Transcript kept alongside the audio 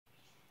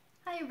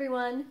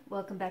everyone,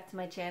 welcome back to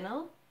my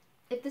channel.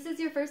 If this is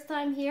your first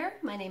time here,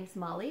 my name's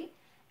Molly,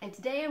 and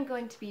today I'm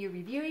going to be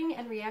reviewing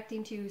and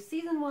reacting to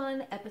Season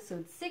 1,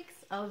 Episode 6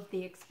 of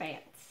The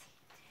Expanse.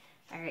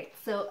 Alright,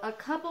 so a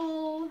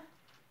couple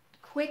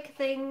quick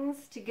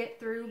things to get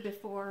through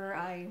before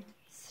I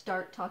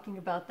start talking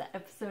about the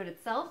episode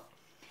itself.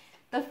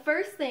 The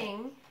first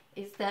thing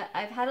is that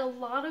I've had a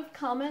lot of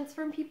comments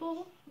from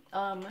people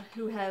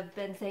who have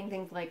been saying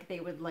things like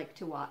they would like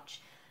to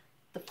watch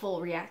the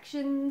full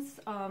reactions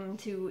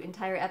to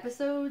entire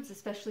episodes,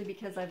 especially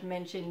because I've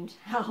mentioned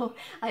how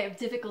I have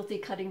difficulty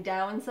cutting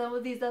down some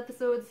of these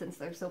episodes since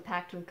they're so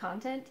packed with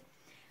content.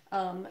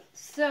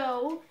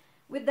 So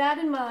with that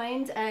in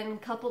mind, and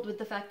coupled with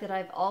the fact that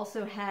I've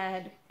also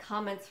had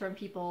comments from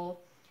people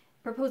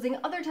proposing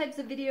other types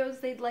of videos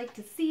they'd like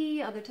to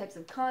see, other types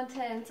of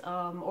content,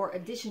 or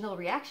additional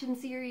reaction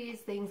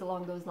series, things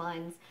along those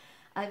lines,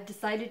 I've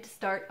decided to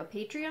start a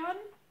Patreon.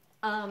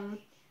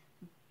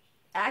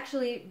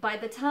 Actually, by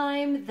the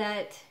time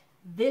that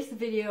this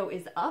video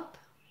is up,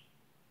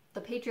 the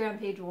Patreon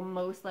page will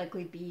most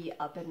likely be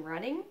up and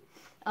running.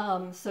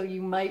 So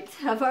you might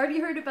have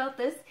already heard about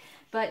this,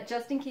 but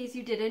just in case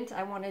you didn't,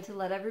 I wanted to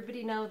let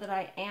everybody know that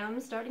I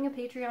am starting a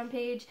Patreon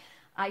page.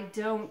 I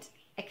don't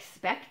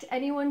expect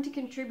anyone to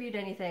contribute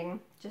anything,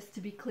 just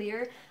to be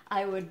clear.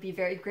 I would be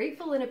very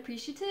grateful and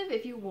appreciative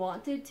if you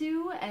wanted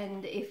to,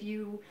 and if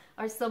you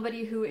are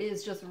somebody who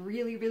is just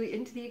really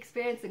into The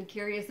Expanse and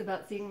curious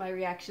about seeing my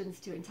reactions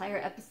to entire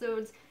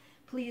episodes,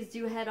 please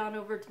do head on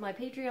over to my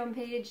Patreon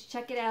page,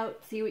 check it out,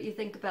 see what you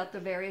think about the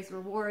various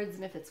rewards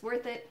and if it's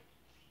worth it.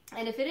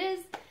 And if it is,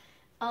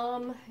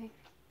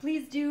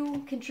 please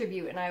do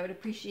contribute and I would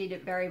appreciate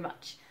it very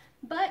much.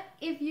 But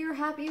if you're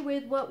happy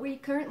with what we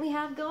currently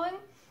have going,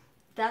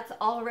 that's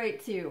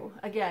alright too.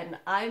 Again,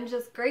 I'm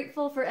just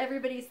grateful for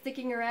everybody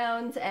sticking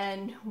around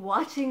and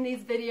watching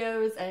these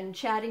videos and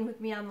chatting with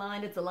me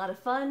online. It's a lot of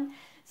fun.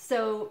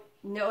 So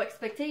no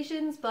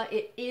expectations, but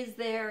it is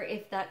there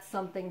if that's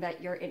something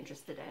that you're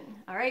interested in.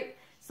 Alright,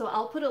 so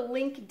I'll put a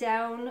link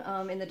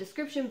down in the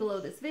description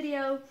below this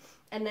video,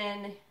 and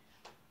then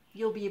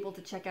you'll be able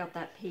to check out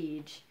that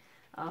page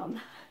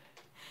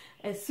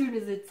as soon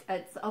as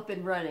it's up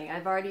and running.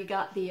 I've already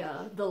got the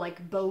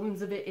like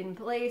bones of it in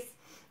place,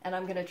 and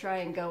I'm gonna try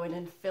and go in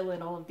and fill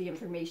in all of the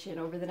information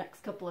over the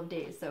next couple of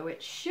days. So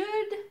it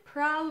should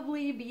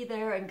probably be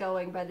there and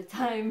going by the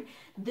time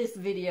this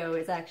video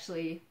is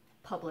actually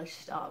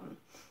published on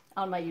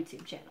my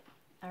YouTube channel.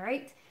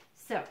 Alright,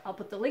 so I'll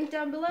put the link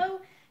down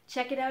below.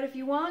 Check it out if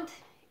you want.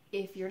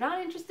 If you're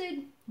not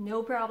interested,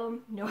 no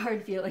problem, no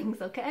hard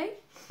feelings, okay?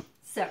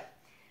 So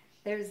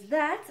there's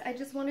that I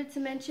just wanted to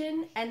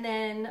mention. And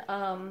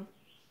then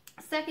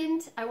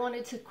second, I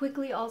wanted to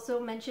quickly also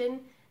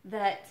mention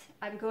that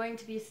I'm going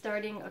to be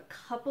starting a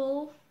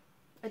couple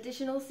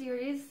additional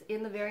series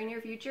in the very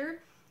near future.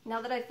 Now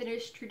that I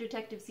finished True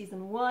Detective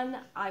Season 1,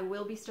 I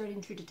will be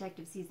starting True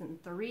Detective Season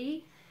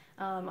 3.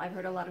 I've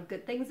heard a lot of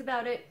good things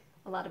about it.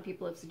 A lot of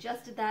people have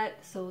suggested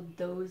that, so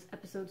those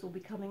episodes will be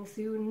coming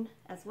soon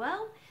as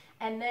well.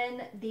 And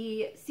then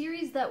the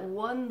series that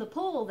won the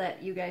poll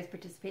that you guys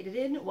participated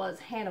in was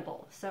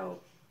Hannibal. So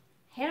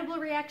Hannibal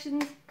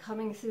reactions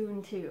coming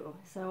soon too.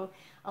 So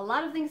a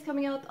lot of things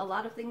coming up, a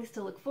lot of things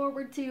to look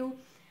forward to.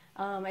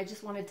 I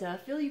just wanted to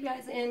fill you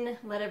guys in,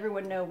 let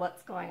everyone know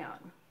what's going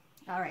on.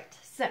 Alright,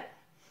 so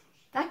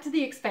back to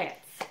The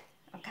Expanse.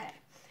 Okay,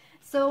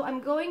 so I'm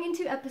going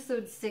into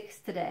episode 6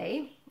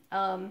 today.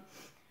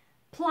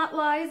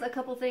 Plot-wise, a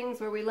couple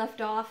things where we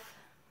left off.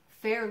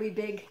 Fairly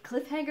big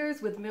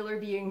cliffhangers, with Miller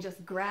being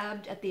just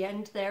grabbed at the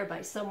end there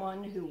by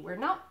someone who we're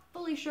not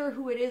fully sure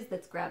who it is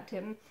that's grabbed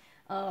him.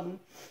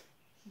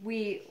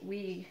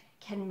 We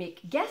can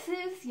make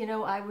guesses. You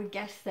know, I would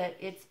guess that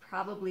it's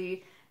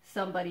probably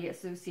somebody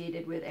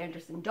associated with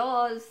Anderson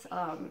Dawes.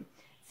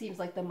 Seems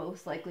like the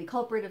most likely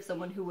culprit of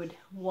someone who would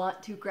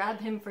want to grab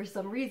him for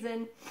some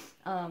reason.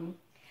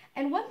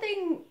 And one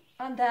thing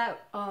on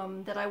that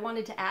that I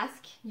wanted to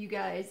ask you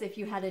guys if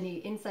you had any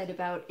insight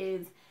about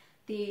is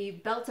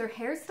the Belter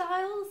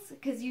hairstyles,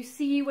 because you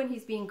see when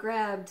he's being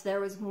grabbed, there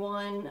was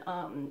one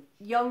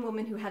young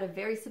woman who had a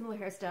very similar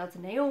hairstyle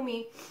to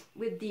Naomi,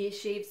 with the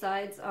shaved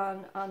sides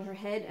on her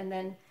head and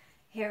then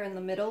hair in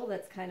the middle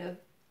that's kind of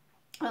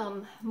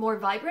more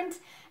vibrant.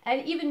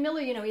 And even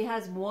Miller, you know, he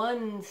has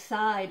one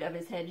side of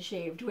his head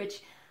shaved,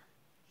 which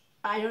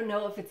I don't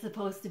know if it's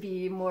supposed to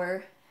be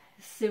more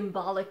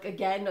symbolic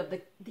again of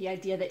the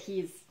idea that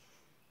he's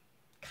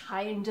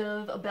kind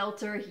of a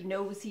Belter. He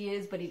knows he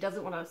is, but he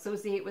doesn't want to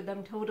associate with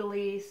them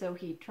totally, so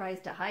he tries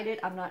to hide it.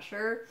 I'm not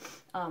sure.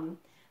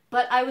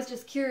 But I was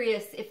just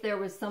curious if there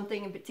was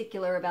something in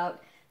particular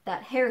about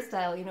that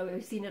hairstyle. You know,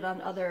 we've seen it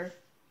on other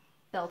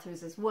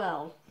Belters as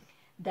well,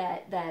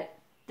 that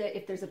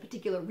if there's a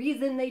particular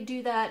reason they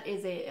do that,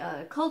 is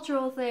a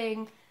cultural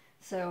thing.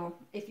 So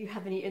if you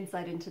have any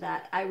insight into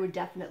that, I would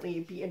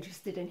definitely be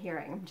interested in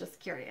hearing. I'm just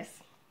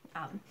curious.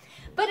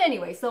 But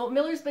anyway, so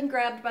Miller's been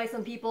grabbed by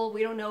some people.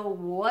 We don't know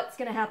what's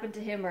going to happen to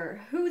him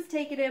or who's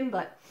taken him,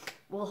 but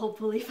we'll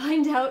hopefully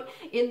find out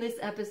in this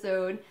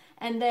episode.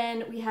 And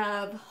then we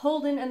have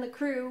Holden and the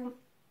crew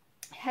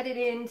headed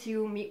in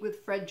to meet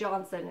with Fred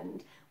Johnson,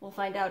 and we'll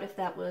find out if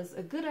that was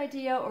a good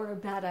idea or a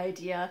bad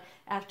idea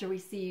after we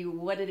see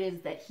what it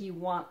is that he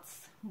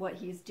wants, what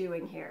he's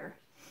doing here.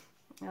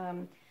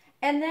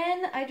 And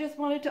then I just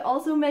wanted to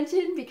also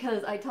mention,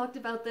 because I talked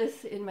about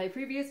this in my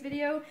previous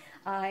video,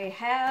 I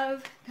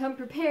have come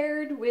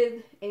prepared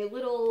with a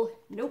little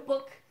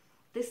notebook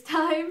this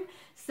time.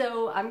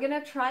 So I'm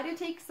gonna try to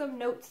take some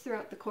notes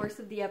throughout the course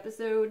of the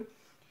episode.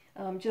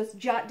 Just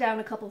jot down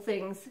a couple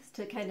things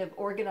to kind of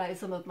organize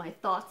some of my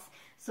thoughts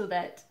so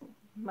that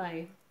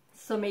my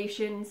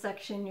summation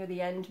section near the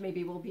end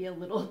maybe will be a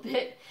little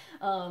bit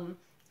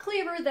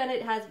clearer than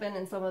it has been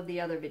in some of the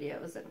other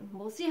videos. And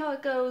we'll see how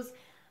it goes.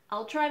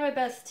 I'll try my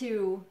best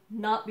to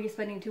not be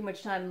spending too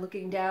much time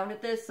looking down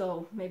at this,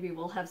 so maybe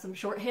we'll have some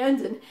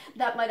shorthand, and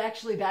that might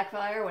actually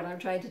backfire when I'm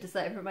trying to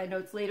decipher my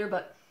notes later,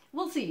 but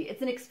we'll see.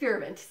 It's an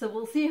experiment, so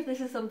we'll see if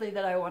this is something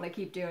that I want to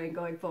keep doing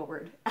going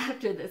forward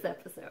after this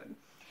episode.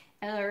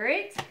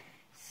 Alright,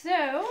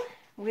 so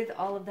with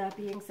all of that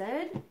being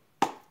said,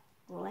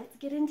 let's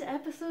get into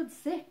episode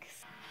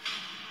 6.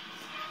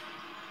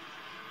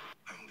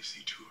 I only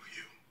see 2 of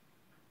you.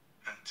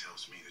 That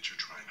tells me that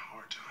you're trying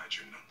hard to hide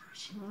your numbers.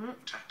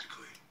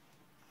 Tactically,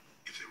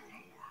 if there were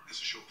more, as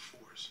a show of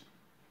force,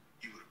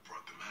 you would have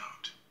brought them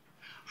out.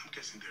 I'm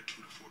guessing there are 2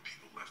 to 4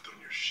 people left on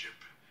your ship,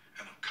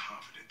 and I'm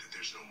confident that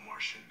there's no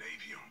Martian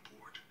Navy on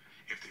board.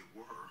 If they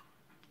were,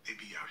 they'd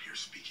be out here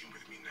speaking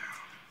with me now.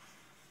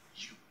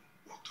 You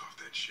walked off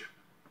that ship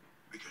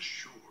because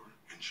you're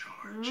in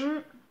charge.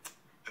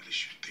 At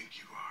least you think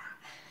you are.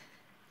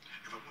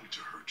 If I wanted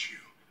to hurt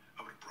you,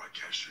 I would have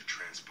broadcast your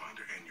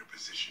transponder and your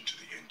position to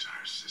the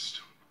entire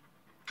system.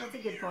 That's a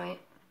good point.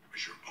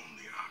 Was your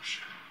only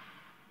option,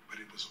 but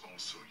it was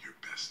also your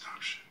best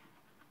option.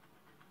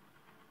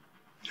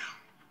 Now,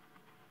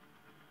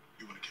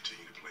 you want to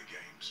continue to play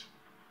games,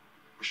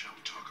 or shall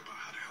we talk about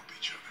how to help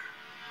each other?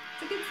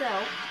 It's a good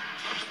sell.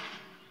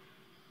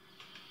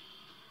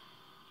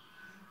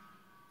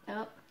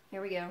 Oh,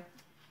 here we go.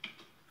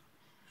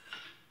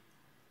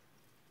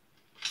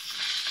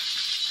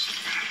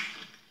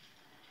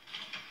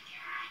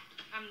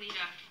 I'm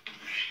Lita.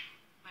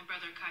 My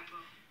brother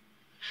Kaipo.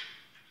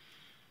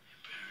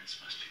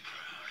 Must be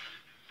proud.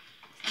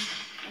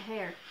 The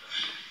hair.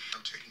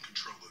 I'm taking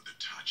control of the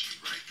Tachi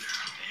right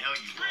now. The hell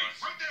you are.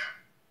 Right there!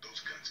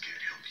 Those guns can't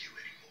help you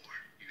anymore.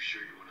 You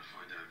sure you want to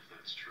find out if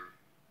that's true?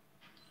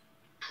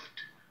 Put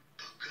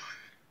the gun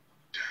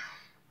down.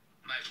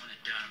 Might want to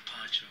down a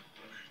poncho,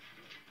 woman.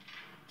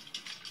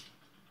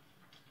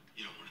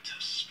 You don't want to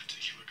test this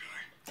particular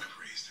guy. I've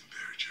raised and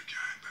buried your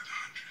kind by the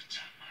hundreds.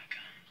 Not my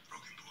gun.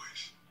 Broken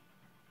boys.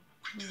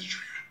 Quick to the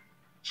trigger.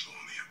 Slow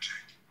on the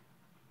uptake.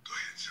 Go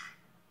ahead, son.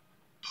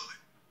 Pull it.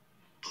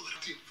 Pull it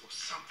up. For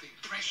something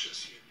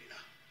precious here, Nina.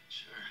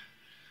 Sure.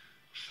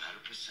 A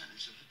fatter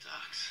percentage of the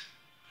docks.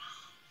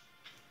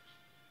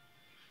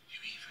 You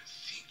even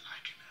think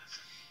like an us.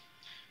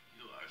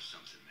 You are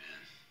something,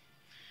 man.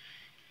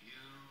 You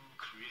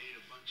create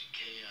a bunch of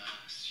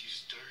chaos. You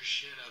stir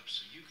shit up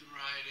so you can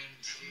ride in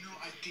and say... You have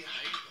no idea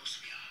how close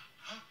we are,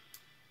 huh?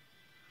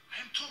 I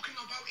am talking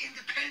about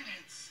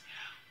independence.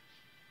 Yeah.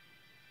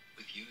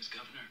 With you as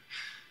governor,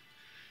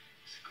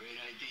 it's a great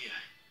idea.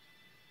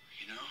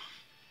 You know,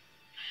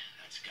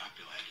 that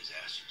Scapula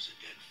disaster's a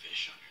dead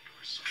fish on your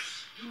doorstep.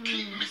 You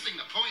keep missing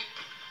the point.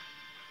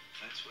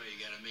 That's why you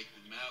gotta make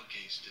the Mao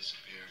case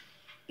disappear.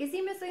 Is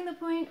he missing the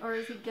point, or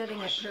is he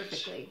getting it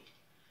perfectly?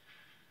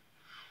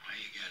 Why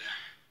you gotta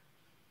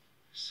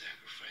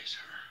sacrifice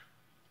her?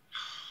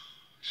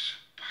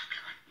 Shabaka,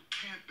 I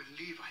can't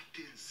believe I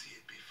didn't see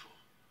it before.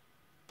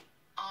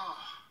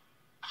 Ah.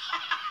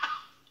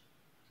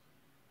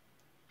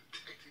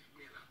 Detective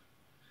Miller.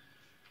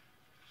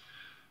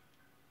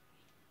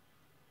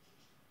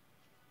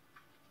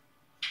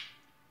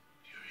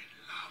 You're in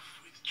love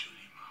with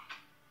Julie Ma.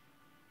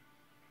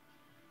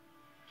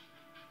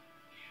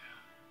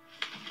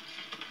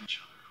 Yeah. Each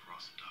other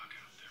across the dock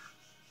out there.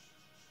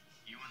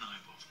 You and I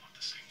both want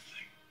the same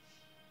thing.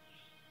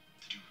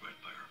 To do right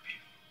by our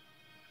people.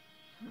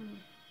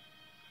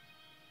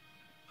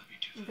 Let me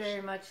do this.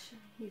 Very much,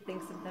 he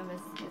thinks of them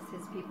as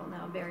his people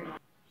now, very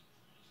much.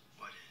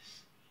 What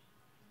is?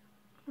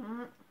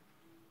 Mm.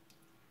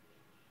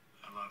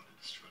 I love the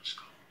distress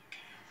call in the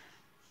camp.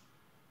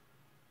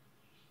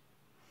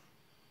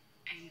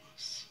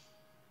 Amos.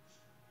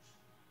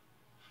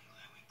 I'm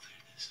glad we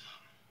cleared this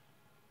up.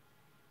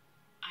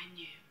 I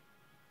knew.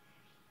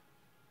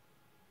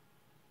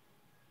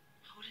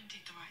 Holden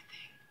did the right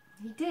thing.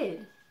 He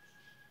did.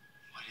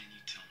 Why didn't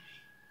you tell me?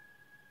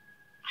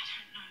 I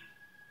don't know.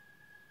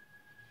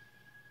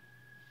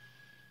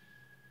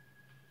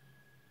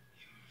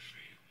 You were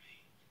afraid of me.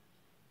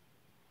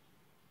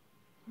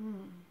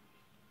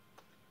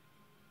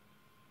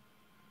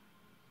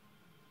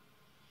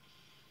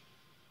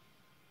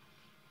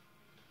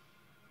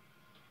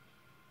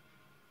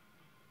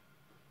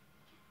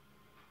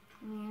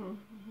 I mean,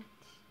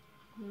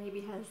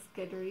 maybe has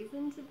good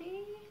reason to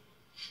be.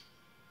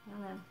 I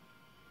don't know.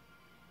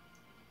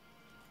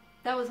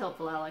 That was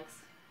helpful,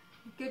 Alex.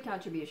 Good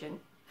contribution.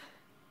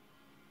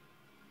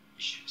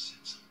 You should have said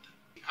something.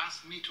 She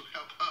asked me to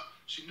help her.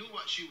 She knew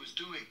what she was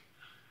doing.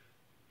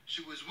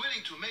 She was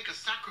willing to make a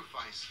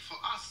sacrifice for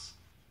us.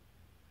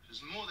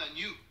 She's more than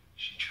you.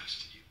 She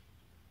trusted you.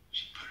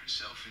 She put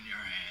herself in your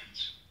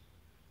hands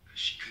because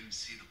she couldn't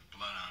see the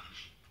blood on him.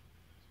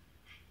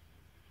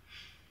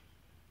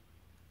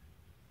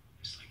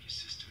 Just like your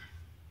sister.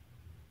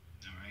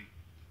 All right?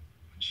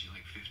 When she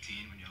like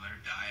 15, when you let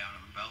her die out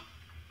of a belt.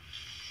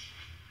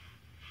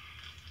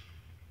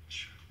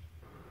 Sure.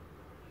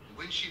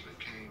 When she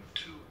became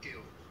too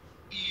ill,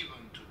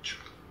 even to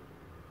travel,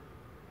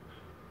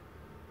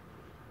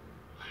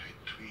 I had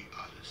 3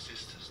 other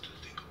sisters to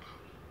think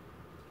about.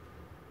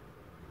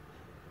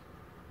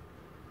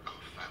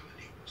 Our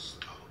family was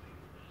starving.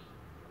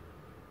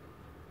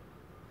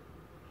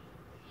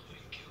 So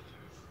you killed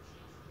her.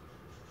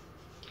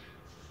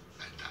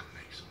 And that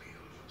makes me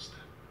a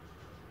monster.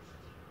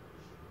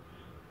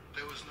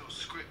 There was no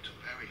script to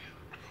bury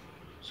her,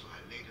 so I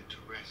laid her to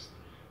rest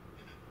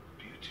in a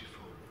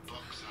beautiful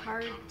bauxite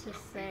Hard dump to that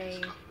we say.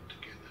 discovered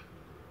together.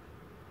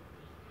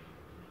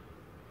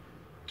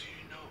 Do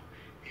you know,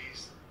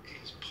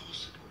 it's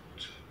possible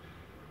to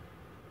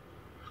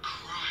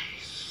cry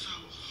so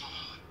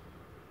hard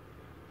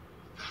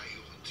that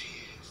your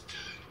tears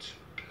turn to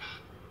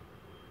blood?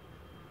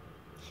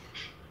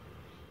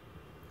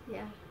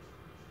 Yeah.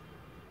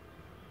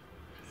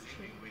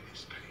 Living with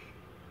this pain,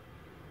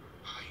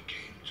 I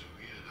came to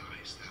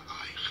realize that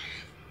I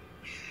have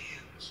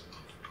millions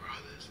of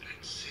brothers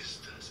and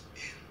sisters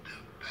in the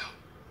belt.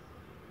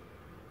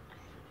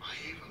 I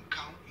even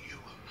count you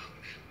among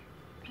them,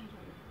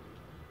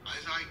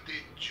 as I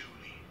did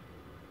Julie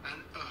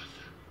and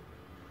Eartha.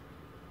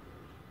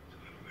 So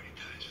everybody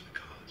dies for the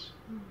cause.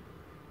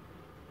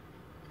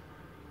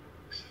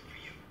 Except for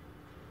you.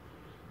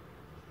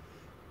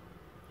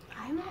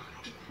 I'm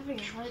having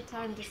a hard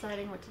time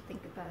deciding what to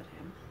think about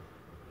him.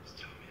 Just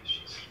tell me if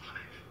she's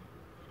alive.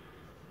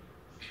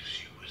 If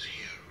she was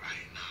here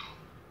right now,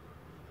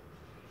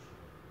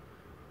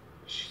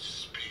 she'd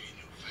spit in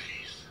your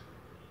face.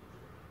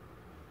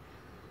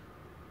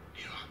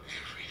 You are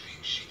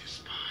everything she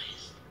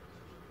despised.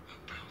 A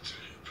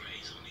belter who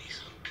preys on his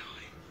own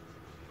kind.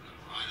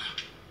 Voila.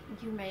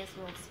 You may as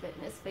well spit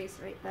in his face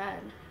right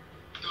then.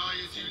 Die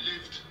as you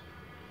lived.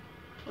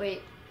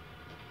 Wait.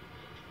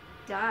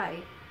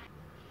 Die?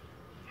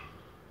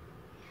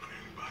 Are there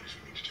any bodies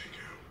we need to take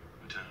out?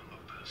 Lieutenant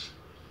Lopez.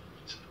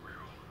 It's in the rear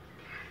hall.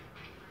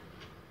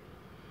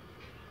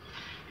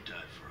 He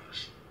died for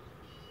us.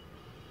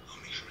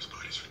 I'll make sure his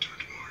body's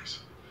returned to Mars.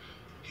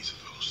 He's a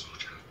fellow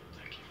soldier.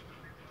 Thank you.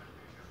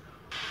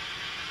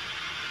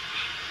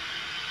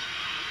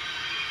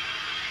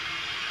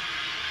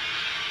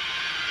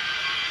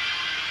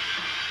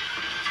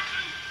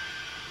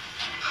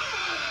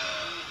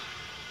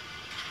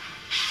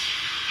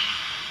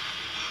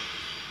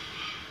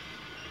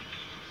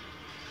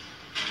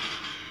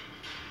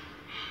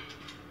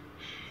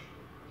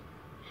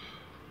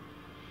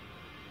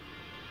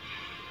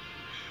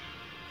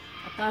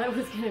 I thought it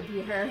was gonna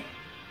be her.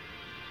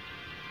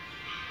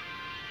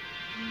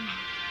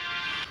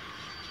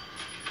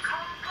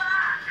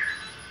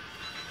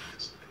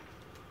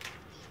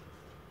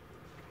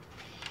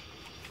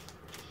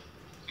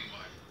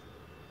 Why?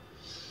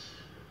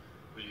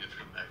 Will you have to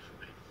come back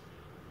for me?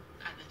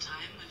 At the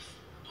time, with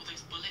all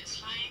those bullets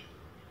flying?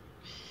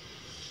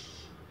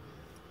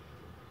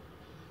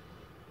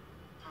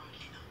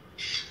 Probably not.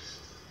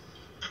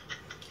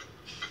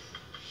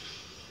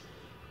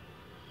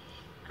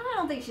 I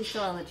don't think she's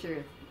telling the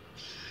truth.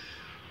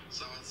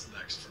 So what's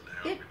next for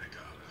now? It-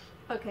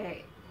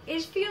 Okay,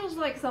 it feels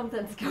like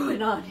something's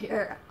going on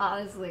here,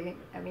 honestly.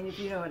 I mean, if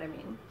you know what I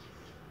mean.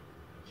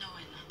 No,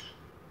 hay nada.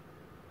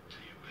 To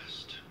your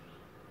best,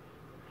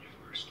 your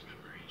worst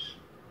memories.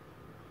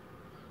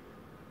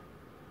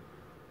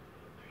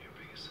 They're your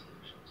biggest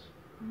illusions.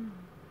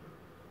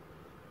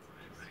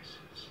 My advice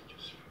is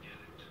just forget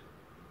it.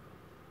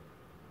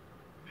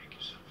 Make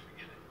yourself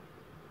forget it.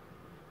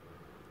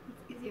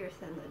 It's easier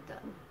said than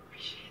done.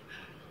 Appreciate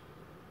that.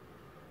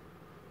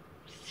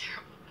 It's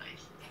terrible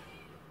advice.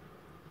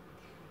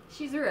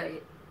 She's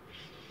right.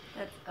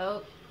 That's,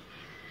 oh.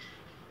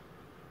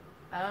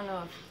 I don't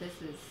know if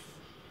this is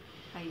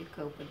how you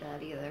cope with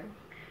that either.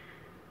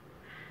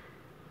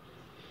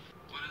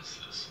 What is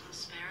this?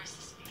 Spare us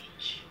the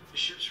speech. The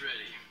ship's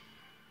ready.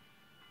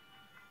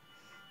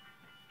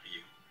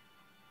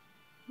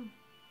 You.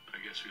 I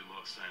guess we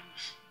lost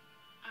Amos.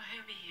 Oh,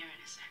 he'll be here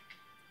in a sec.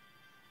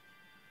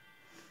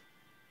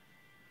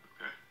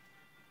 Okay.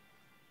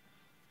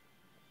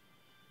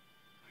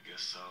 I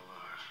guess I'll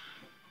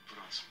put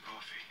on some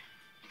coffee.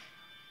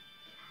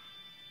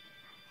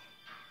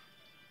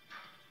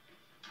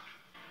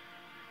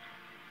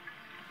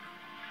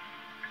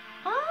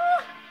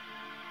 Ah!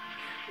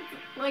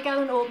 Like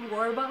I'm an old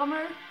war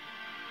bomber?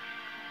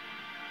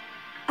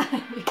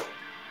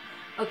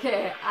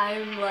 Okay,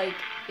 I'm like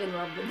in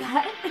love with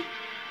that.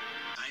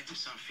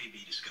 Scientists on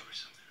Phoebe discovered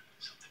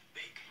something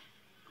big.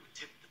 It would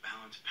tip the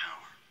balance of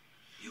power.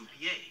 The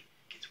OPA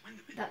gets wind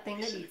of it. That thing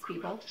They that send a eats crew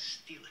people. out to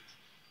steal it.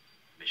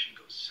 Mission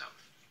goes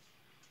south,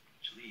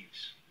 which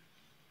leaves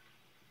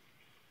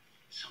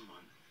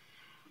someone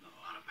with a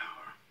lot of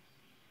power,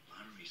 a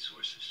lot of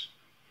resources,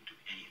 who do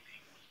anything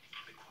to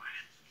keep it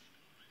quiet,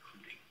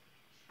 including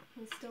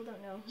We still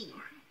don't know who.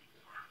 starting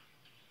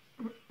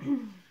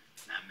war.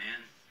 That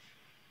man,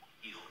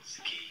 he holds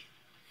the key.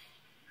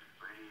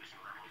 Radiation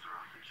levels are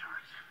off the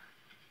charts.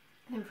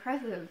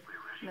 Impressive,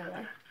 We're ready for the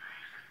Miller. next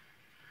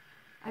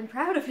phase. I'm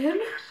proud of him.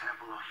 A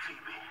sample of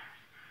Phoebe.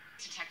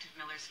 Detective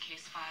Miller's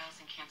case files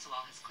and cancel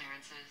all his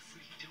clearances.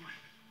 What are you doing?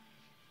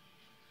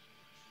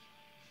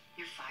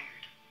 You're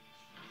fired.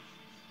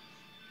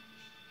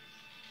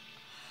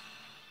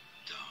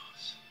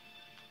 Dawes.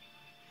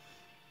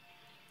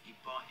 He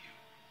bought you.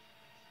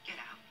 Get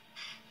out.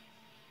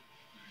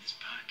 In his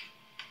pocket.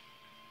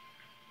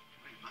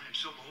 Wait, buy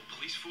himself a whole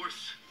police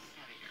force?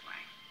 Out of your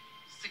way.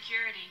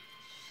 Security.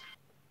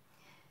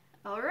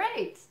 All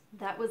right,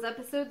 that was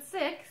episode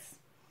 6.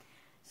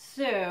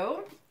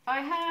 So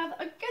I have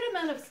a good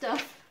amount of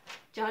stuff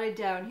jotted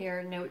down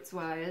here,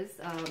 notes-wise,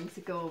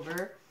 to go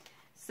over.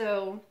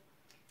 So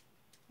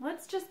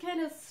let's just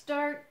kind of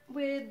start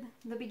with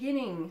the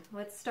beginning.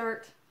 Let's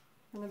start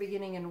from the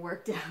beginning and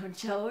work down,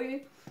 shall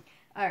we?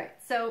 All right,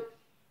 so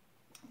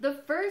the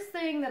first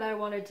thing that I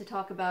wanted to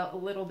talk about a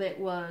little bit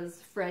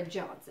was Fred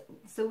Johnson.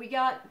 So we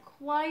got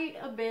quite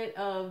a bit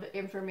of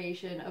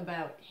information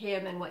about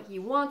him and what he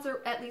wants,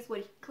 or at least what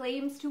he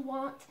claims to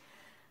want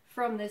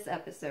from this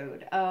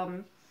episode.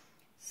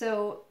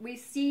 So we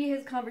see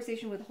his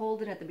conversation with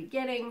Holden at the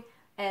beginning,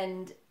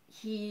 and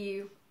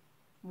he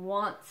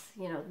wants,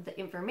 the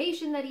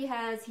information that he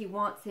has. He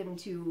wants him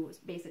to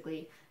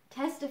basically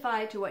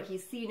testify to what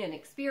he's seen and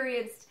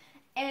experienced,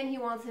 and he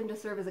wants him to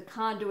serve as a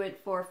conduit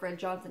for Fred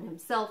Johnson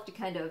himself to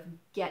kind of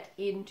get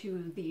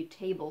into the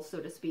table, so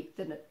to speak,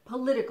 the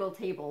political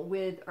table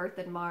with Earth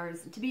and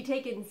Mars, to be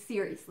taken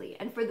seriously,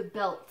 and for the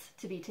belt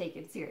to be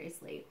taken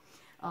seriously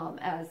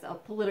as a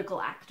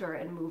political actor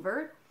and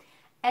mover.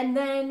 And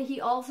then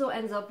he also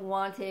ends up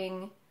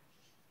wanting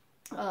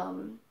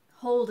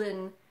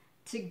Holden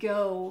to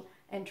go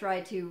and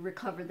try to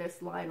recover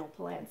this Lionel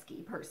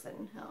Polanski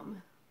person,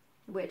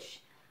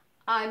 which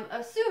I'm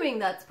assuming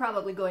that's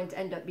probably going to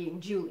end up being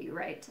Julie,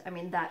 right? I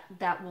mean,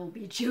 that will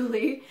be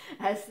Julie,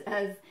 as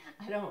I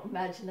don't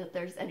imagine that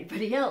there's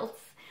anybody else.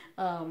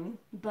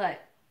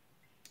 But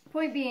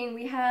point being,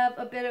 we have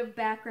a bit of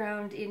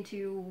background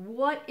into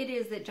what it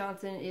is that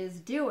Johnson is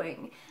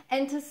doing.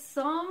 And to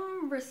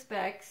some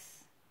respects,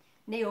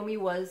 Naomi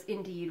was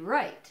indeed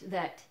right,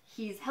 that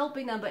he's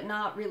helping them, but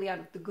not really out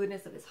of the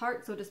goodness of his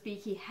heart, so to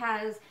speak. He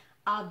has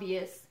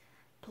obvious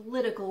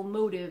political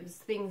motives,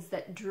 things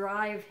that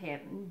drive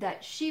him,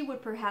 that she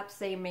would perhaps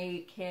say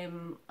make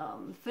him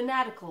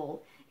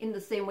fanatical, in the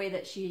same way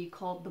that she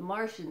called the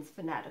Martians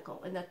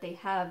fanatical, and that they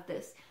have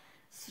this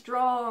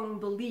strong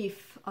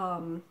belief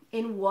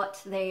in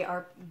what they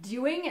are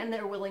doing, and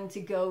they're willing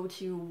to go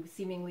to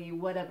seemingly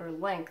whatever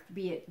length,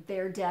 be it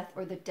their death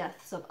or the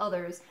deaths of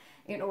others,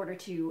 in order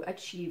to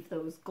achieve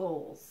those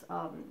goals.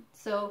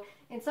 So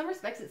in some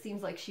respects it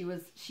seems like she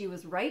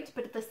was right,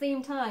 but at the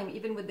same time,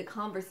 even with the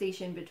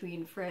conversation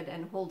between Fred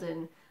and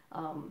Holden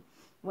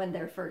when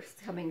they're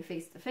first coming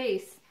face to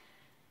face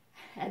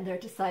and they're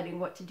deciding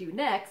what to do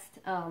next,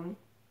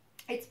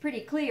 it's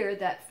pretty clear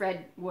that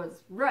Fred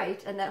was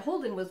right and that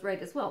Holden was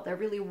right as well. There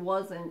really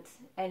wasn't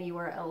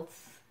anywhere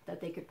else that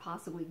they could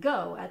possibly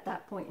go at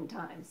that point in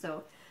time.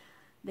 So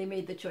they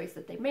made the choice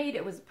that they made.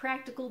 It was a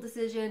practical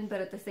decision,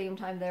 but at the same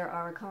time there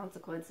are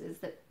consequences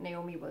that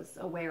Naomi was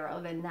aware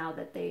of, and now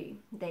that they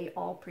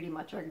all pretty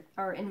much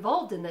are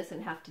involved in this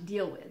and have to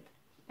deal with.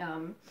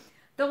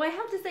 Though I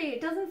have to say,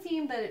 it doesn't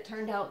seem that it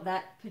turned out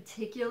that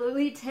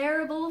particularly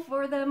terrible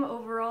for them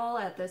overall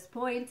at this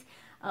point.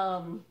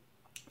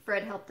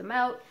 Fred helped them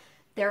out.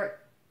 They're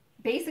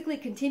basically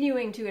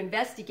continuing to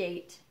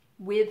investigate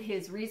with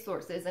his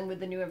resources and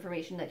with the new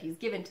information that he's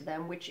given to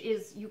them, which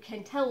is, you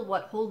can tell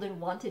what Holden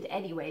wanted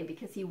anyway,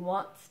 because he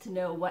wants to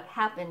know what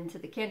happened to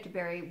the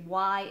Canterbury,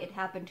 why it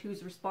happened,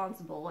 who's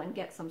responsible, and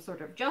get some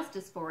sort of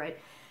justice for it.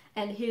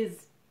 And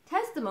his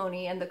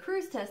testimony and the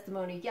crew's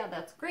testimony, yeah,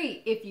 that's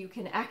great if you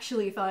can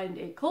actually find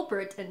a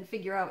culprit and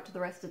figure out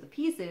the rest of the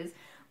pieces,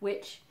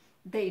 which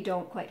they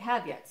don't quite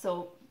have yet.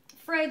 So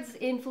Fred's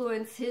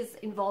influence, his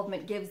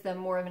involvement, gives them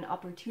more of an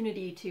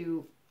opportunity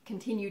to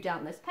continue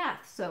down this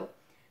path. So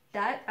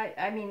that,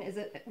 I mean, is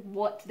it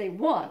what they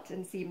want,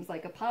 and seems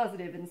like a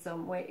positive in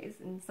some ways,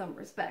 in some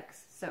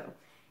respects. So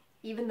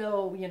even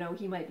though,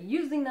 he might be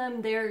using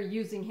them, they're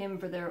using him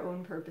for their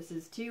own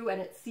purposes too,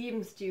 and it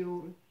seems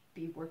to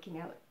be working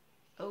out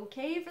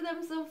okay for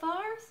them so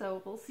far,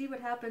 so we'll see what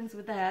happens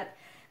with that.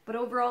 But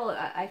overall,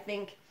 I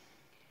think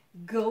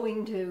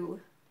going to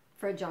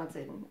Fred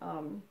Johnson,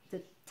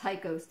 the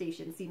Tycho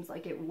station, seems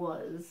like it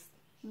was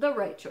the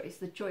right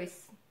choice.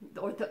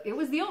 It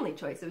was the only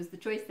choice. It was the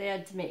choice they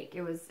had to make.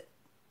 It was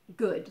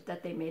good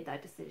that they made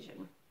that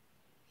decision.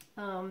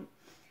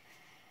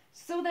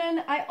 So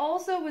then I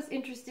also was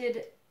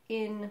interested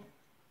in,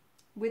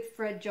 with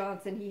Fred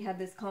Johnson, he had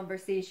this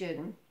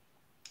conversation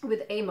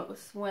with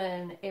Amos,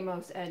 when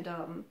Amos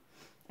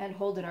and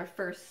Holden are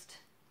first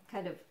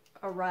kind of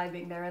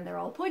arriving there, and they're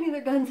all pointing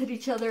their guns at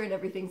each other, and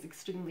everything's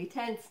extremely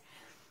tense.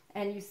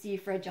 And you see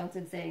Fred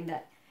Johnson saying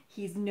that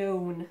he's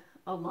known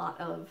a lot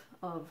of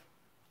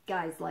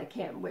guys like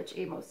him, which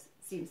Amos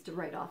seems to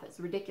write off as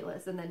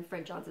ridiculous. And then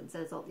Fred Johnson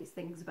says all these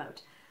things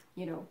about,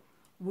 you know,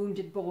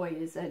 wounded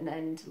boys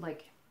and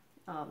like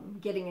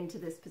getting into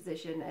this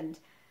position. And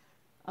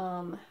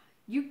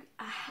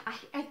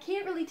I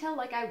can't really tell,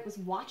 like, I was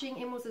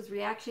watching Amos's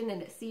reaction,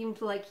 and it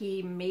seemed like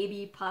he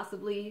maybe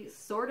possibly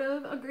sort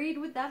of agreed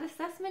with that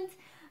assessment.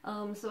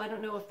 So I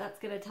don't know if that's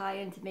going to tie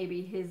into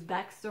maybe his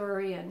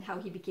backstory and how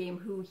he became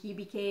who he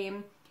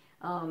became.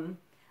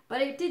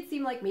 But it did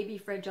seem like maybe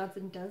Fred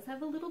Johnson does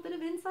have a little bit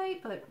of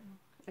insight, but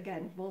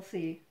again, we'll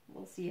see.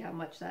 We'll see how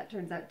much that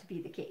turns out to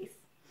be the case.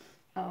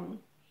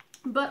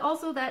 But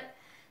also that,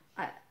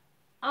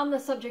 on the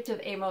subject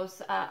of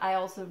Amos, I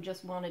also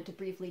just wanted to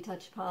briefly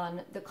touch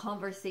upon the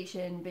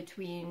conversation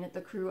between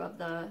the crew of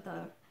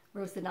the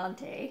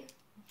Rocinante.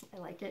 I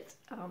like it.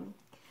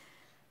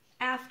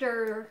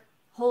 After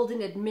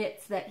Holden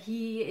admits that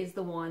he is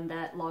the one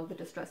that logged the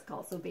distress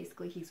call, so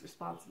basically he's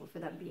responsible for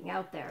them being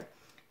out there.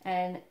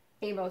 And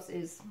Amos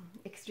is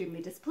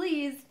extremely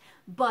displeased,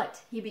 but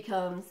he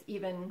becomes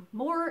even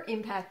more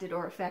impacted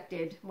or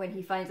affected when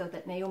he finds out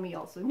that Naomi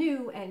also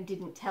knew and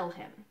didn't tell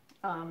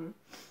him.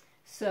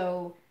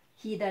 So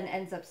he then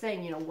ends up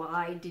saying, you know,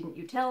 why didn't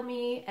you tell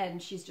me?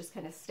 And she's just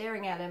kind of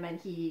staring at him, and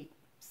he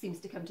seems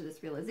to come to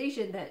this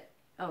realization that,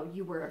 oh,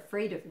 you were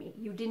afraid of me.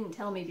 You didn't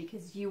tell me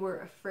because you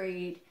were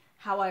afraid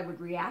how I would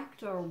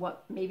react, or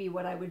what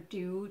I would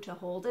do to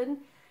Holden.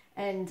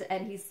 And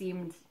he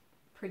seemed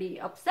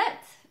pretty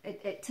upset.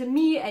 To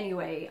me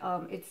anyway,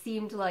 it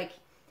seemed like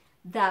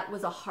that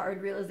was a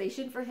hard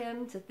realization for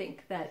him, to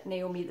think that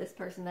Naomi, this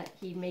person that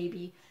he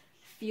maybe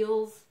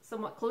feels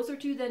somewhat closer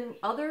to than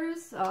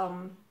others,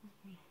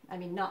 I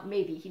mean, not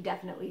maybe, he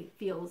definitely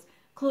feels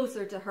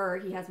closer to her,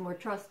 he has more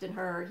trust in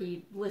her,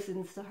 he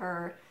listens to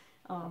her,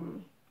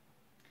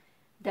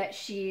 that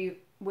she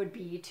would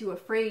be too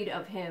afraid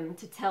of him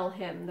to tell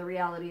him the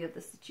reality of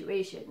the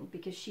situation,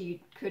 because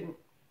she couldn't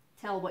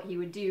tell what he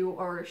would do,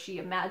 or she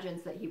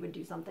imagines that he would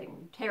do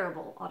something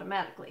terrible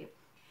automatically.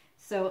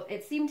 So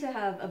it seemed to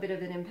have a bit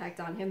of an impact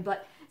on him,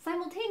 but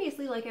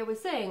simultaneously, like I was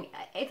saying,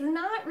 it's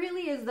not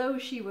really as though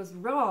she was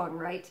wrong,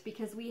 right?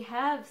 Because we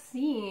have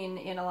seen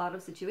in a lot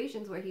of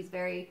situations where he's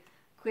very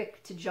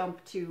quick to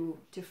jump to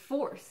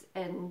force,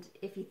 and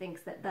if he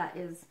thinks that that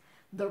is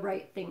the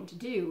right thing to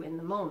do in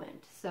the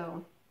moment.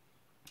 So,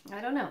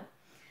 I don't know.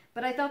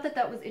 But I thought that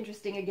that was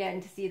interesting,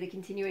 again, to see the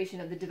continuation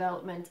of the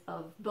development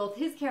of both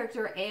his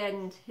character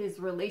and his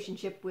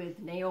relationship with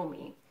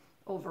Naomi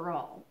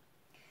overall.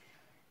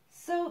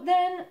 So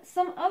then,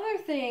 some other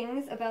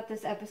things about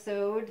this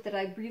episode that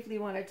I briefly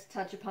wanted to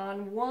touch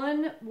upon.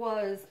 One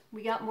was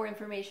we got more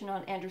information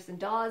on Anderson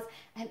Dawes,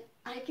 and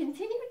I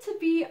continue to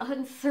be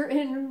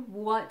uncertain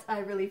what I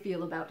really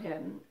feel about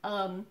him.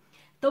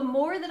 The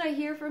more that I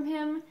hear from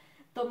him,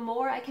 the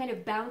more I kind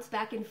of bounce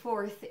back and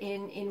forth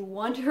in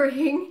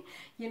wondering,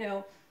 you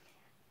know,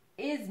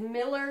 is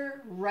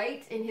Miller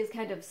right in his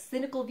kind of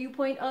cynical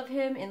viewpoint of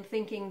him, in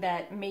thinking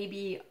that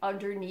maybe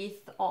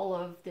underneath all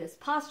of this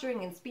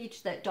posturing and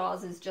speech that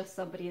Dawes is just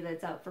somebody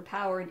that's out for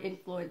power and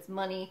influence,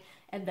 money,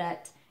 and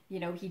that, you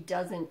know, he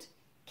doesn't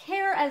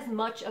care as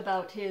much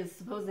about his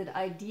supposed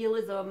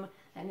idealism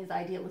and his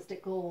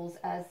idealistic goals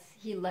as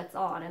he lets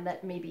on, and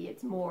that maybe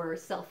it's more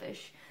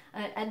selfish.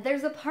 And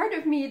there's a part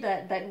of me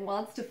that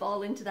wants to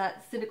fall into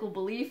that cynical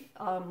belief,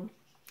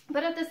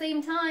 but at the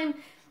same time,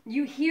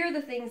 you hear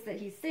the things that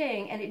he's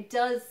saying, and it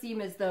does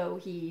seem as though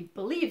he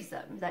believes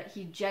them, that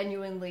he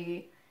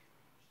genuinely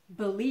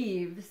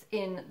believes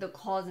in the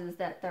causes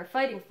that they're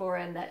fighting for,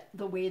 and that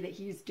the way that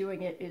he's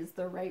doing it is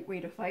the right way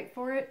to fight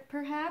for it,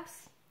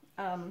 perhaps.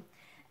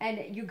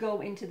 And you go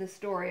into the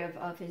story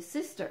of his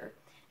sister,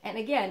 and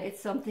again,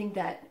 it's something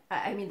that,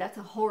 I mean, that's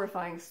a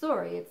horrifying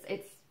story.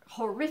 It's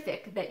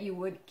horrific that you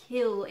would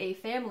kill a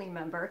family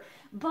member,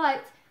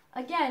 but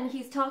again,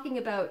 he's talking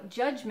about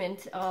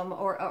judgment,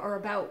 or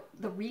about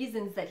the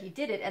reasons that he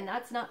did it, and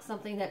that's not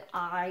something that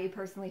I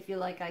personally feel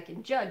like I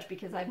can judge,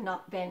 because I've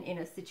not been in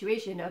a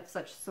situation of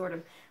such sort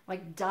of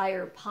like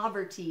dire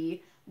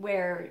poverty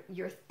where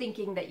you're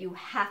thinking that you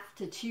have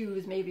to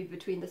choose maybe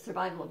between the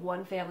survival of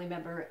one family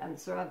member and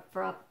survival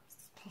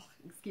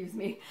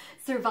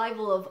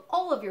of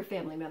all of your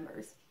family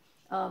members.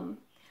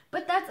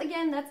 But that's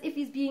if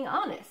he's being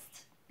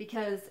honest.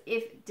 Because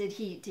did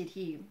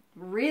he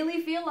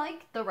really feel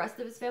like the rest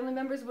of his family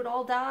members would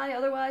all die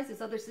otherwise, his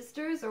other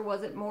sisters, or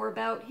was it more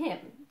about him?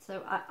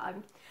 So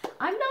I'm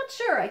not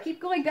sure. I keep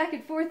going back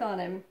and forth on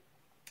him.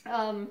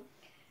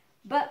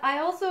 But I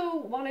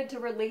also wanted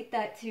to relate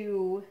that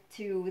to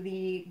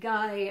the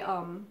guy,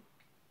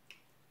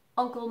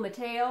 Uncle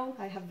Mateo.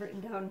 I have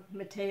written down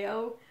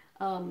Mateo,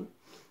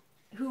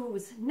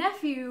 whose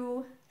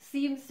nephew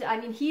seems to, I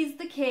mean, he's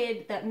the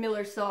kid that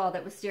Miller saw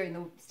that was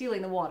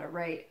stealing the water,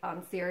 right,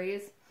 on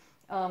Ceres.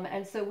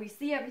 And so we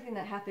see everything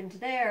that happened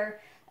there,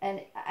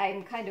 And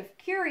I'm kind of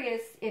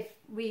curious if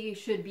we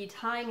should be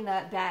tying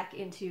that back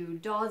into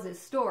Dawes'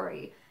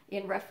 story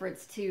in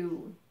reference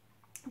to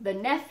the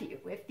nephew,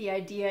 if the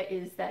idea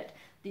is that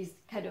these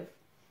kind of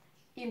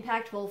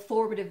impactful,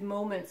 formative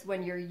moments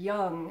when you're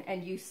young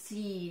and you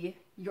see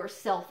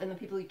yourself and the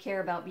people you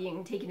care about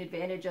being taken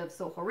advantage of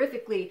so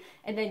horrifically,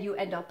 and then you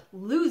end up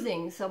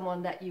losing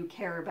someone that you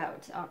care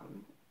about,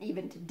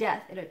 even to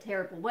death in a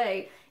terrible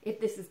way, if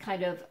this is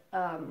kind of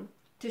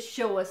to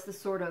show us the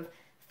sort of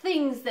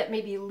things that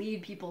maybe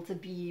lead people to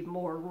be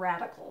more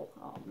radical.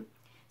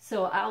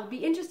 So I'll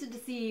be interested to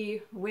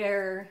see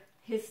where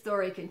his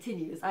story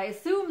continues. I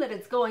assume that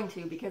it's going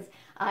to, because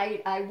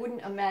I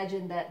wouldn't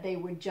imagine that they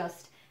would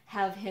just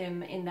have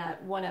him in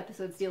that one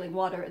episode stealing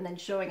water and then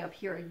showing up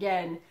here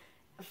again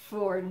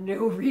for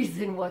no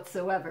reason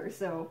whatsoever.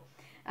 So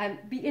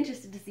I'd be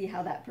interested to see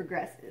how that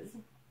progresses.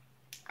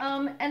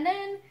 And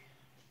then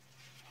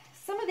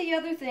some of the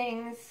other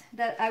things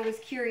that I was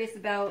curious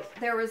about,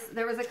 there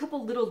was a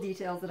couple little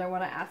details that I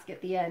want to ask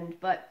at the end,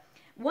 but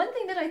one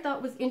thing that I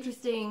thought was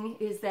interesting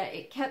is that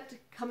it kept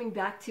coming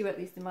back to, at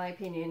least in my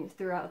opinion,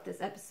 throughout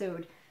this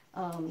episode,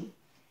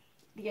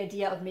 the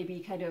idea of maybe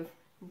kind of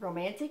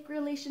romantic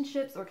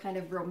relationships or kind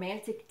of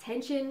romantic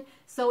tension.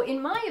 So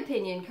in my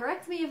opinion,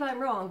 correct me if I'm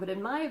wrong, but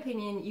in my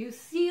opinion, you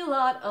see a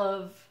lot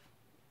of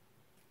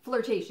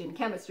flirtation,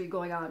 chemistry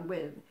going on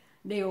with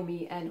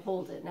Naomi and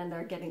Holden, and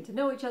they're getting to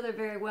know each other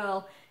very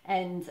well,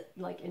 and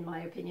like in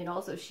my opinion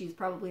also, she's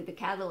probably the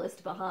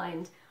catalyst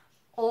behind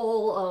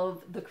all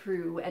of the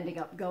crew ending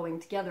up going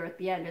together at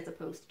the end as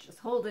opposed to just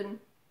Holden.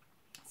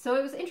 So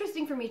it was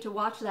interesting for me to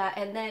watch that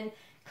and then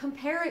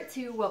compare it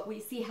to what we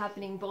see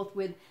happening both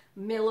with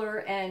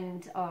Miller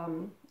and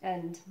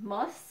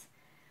Muss.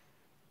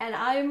 And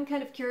I'm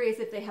kind of curious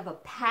if they have a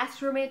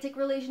past romantic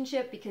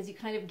relationship, because you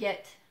kind of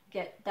get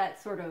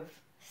that sort of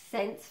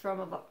sense from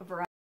a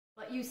variety.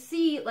 But you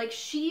see, like,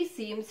 she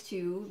seems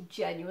to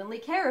genuinely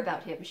care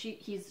about him.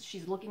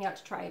 She's looking out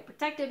to try and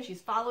protect him.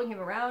 She's following him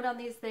around on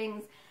these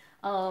things.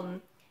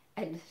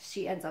 And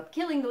she ends up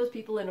killing those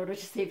people in order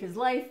to save his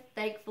life,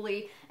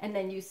 thankfully. And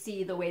then you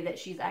see the way that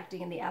she's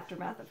acting in the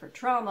aftermath of her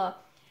trauma.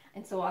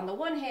 And so on the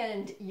one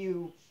hand,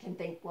 you can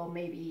think, well,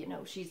 maybe, you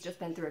know, she's just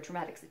been through a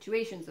traumatic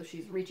situation, so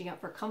she's reaching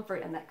out for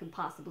comfort, and that could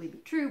possibly be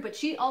true. But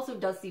she also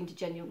does seem to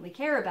genuinely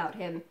care about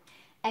him.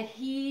 And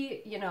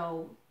he, you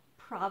know,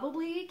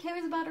 probably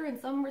cares about her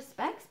in some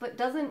respects, but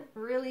doesn't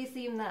really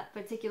seem that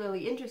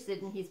particularly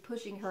interested, and he's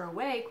pushing her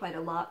away quite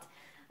a lot.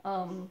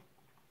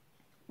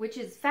 Which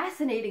is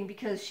fascinating,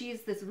 because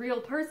she's this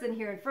real person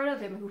here in front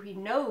of him who he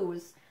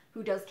knows,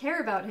 who does care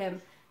about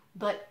him,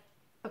 but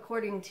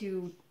according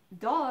to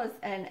Dawes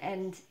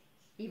and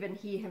even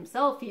he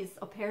himself, he's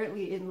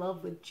apparently in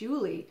love with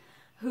Julie,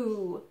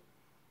 who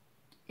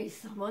is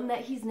someone that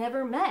he's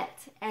never met.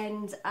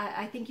 And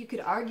I think you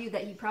could argue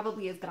that he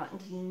probably has gotten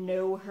to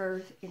know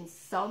her in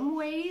some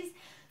ways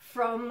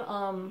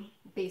from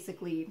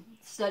basically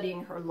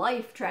studying her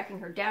life, tracking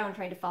her down,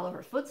 trying to follow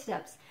her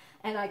footsteps.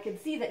 And I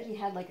could see that he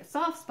had like a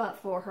soft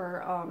spot for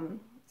her,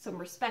 some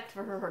respect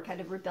for her kind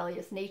of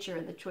rebellious nature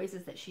and the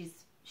choices that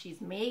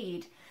she's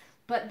made.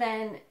 But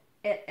then,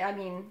 I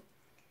mean,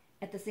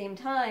 at the same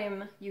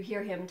time, you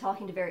hear him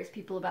talking to various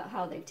people about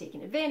how they've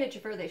taken advantage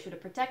of her, they should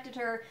have protected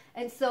her.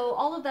 And so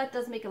all of that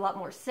does make a lot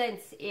more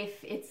sense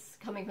if it's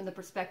coming from the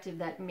perspective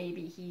that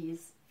maybe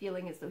he's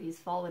feeling as though he's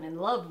fallen in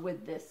love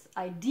with this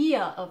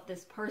idea of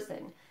this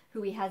person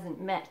who he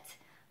hasn't met.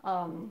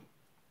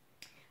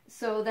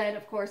 So then,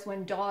 of course,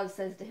 when Dawes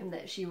says to him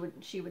that she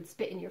would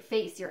spit in your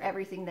face, you're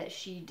everything that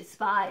she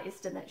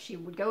despised and that she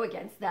would go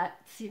against,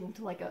 that seemed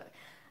like a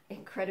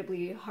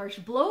incredibly harsh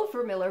blow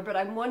for Miller. But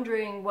I'm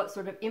wondering what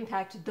sort of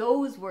impact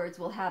those words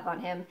will have on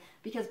him,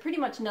 because pretty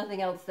much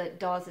nothing else that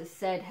Dawes has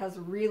said has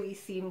really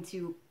seemed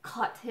to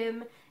cut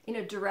him in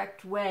a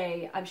direct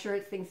way. I'm sure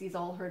it's things he's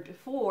all heard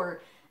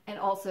before. And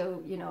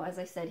also, you know, as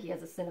I said, he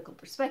has a cynical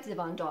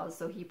perspective on Dawes,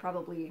 so he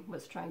probably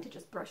was trying to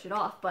just brush it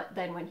off. But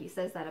then when he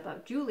says that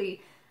about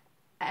Julie,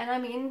 and I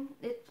mean,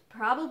 it's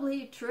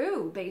probably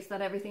true based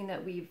on everything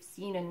that we've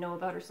seen and know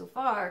about her so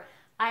far,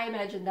 I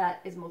imagine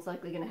that is most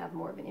likely going to have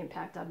more of an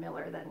impact on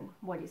Miller than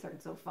what he's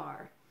heard so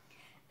far.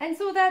 And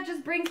so that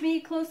just brings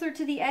me closer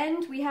to the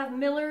end. We have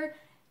Miller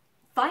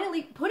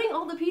finally putting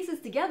all the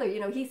pieces together. You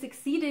know, he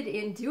succeeded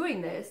in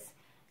doing this,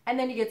 and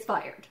then he gets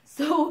fired.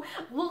 So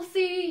we'll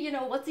see, you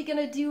know, what's he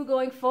going to do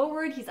going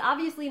forward? He's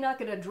obviously not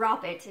going to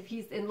drop it if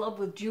he's in love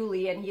with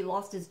Julie and he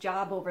lost his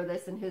job over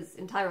this, and his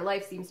entire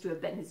life seems to have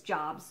been his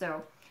job.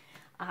 So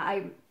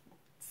I'm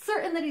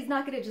certain that he's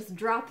not going to just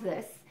drop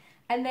this.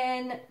 And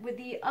then with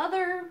the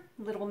other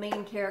little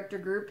main character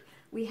group,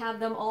 we have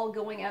them all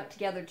going out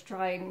together to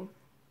try and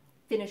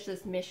finish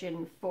this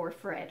mission for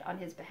Fred on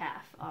his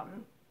behalf.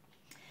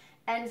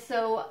 And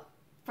so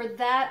for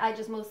that, I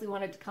just mostly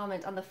wanted to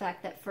comment on the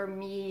fact that for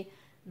me,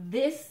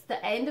 the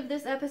end of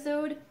this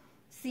episode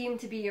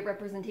seemed to be a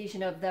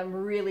representation of them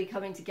really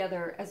coming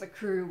together as a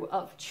crew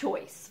of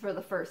choice for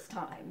the first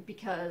time,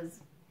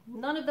 because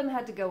none of them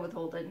had to go with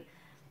Holden.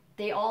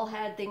 They all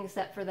had things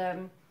set for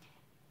them.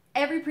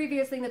 every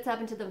previous thing that's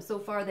happened to them so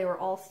far, they were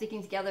all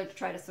sticking together to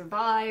try to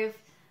survive,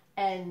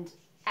 and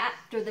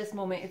after this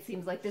moment, it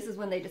seems like this is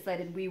when they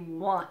decided we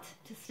want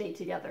to stay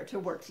together, to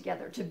work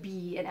together, to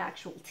be an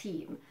actual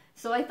team.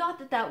 So I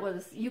thought that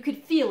was, you could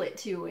feel it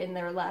too in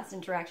their last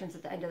interactions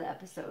at the end of the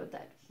episode,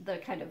 that the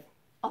kind of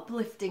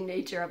uplifting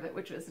nature of it,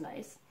 which was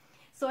nice.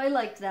 So I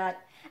liked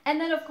that.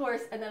 And then of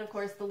course,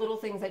 the little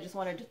things I just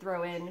wanted to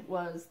throw in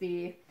was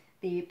the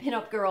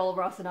pinup girl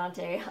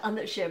Rocinante on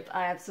the ship.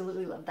 I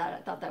absolutely loved that.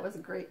 I thought that was a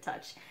great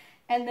touch.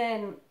 And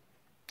then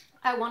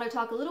I want to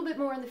talk a little bit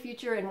more in the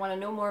future and want to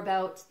know more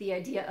about the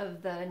idea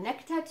of the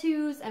neck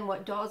tattoos and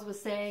what Dawes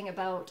was saying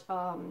about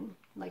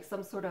like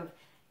some sort of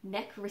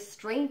neck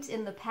restraint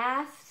in the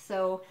past.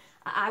 So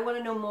I want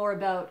to know more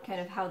about kind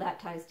of how that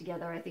ties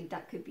together. I think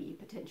that could be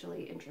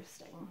potentially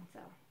interesting. So,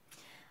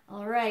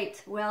 all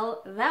right.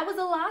 Well, that was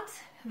a lot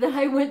that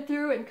I went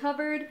through and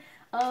covered.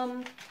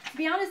 To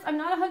be honest, I'm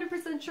not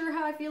 100% sure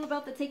how I feel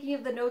about the taking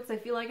of the notes. I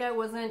feel like I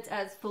wasn't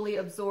as fully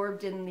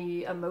absorbed in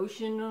the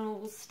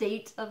emotional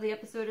state of the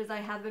episode as I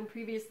have been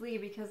previously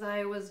because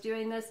I was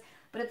doing this,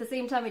 but at the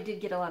same time I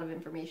did get a lot of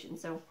information,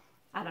 so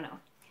I don't know.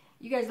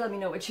 You guys let me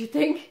know what you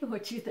think,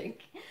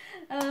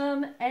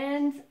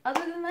 and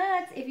other than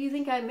that, if you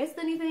think I missed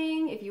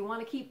anything, if you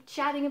want to keep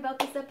chatting about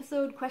this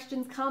episode,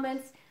 questions,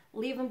 comments,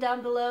 leave them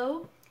down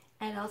below,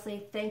 and I'll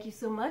say thank you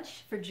so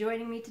much for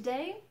joining me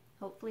today.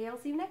 Hopefully I'll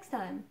see you next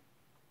time.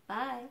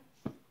 Bye.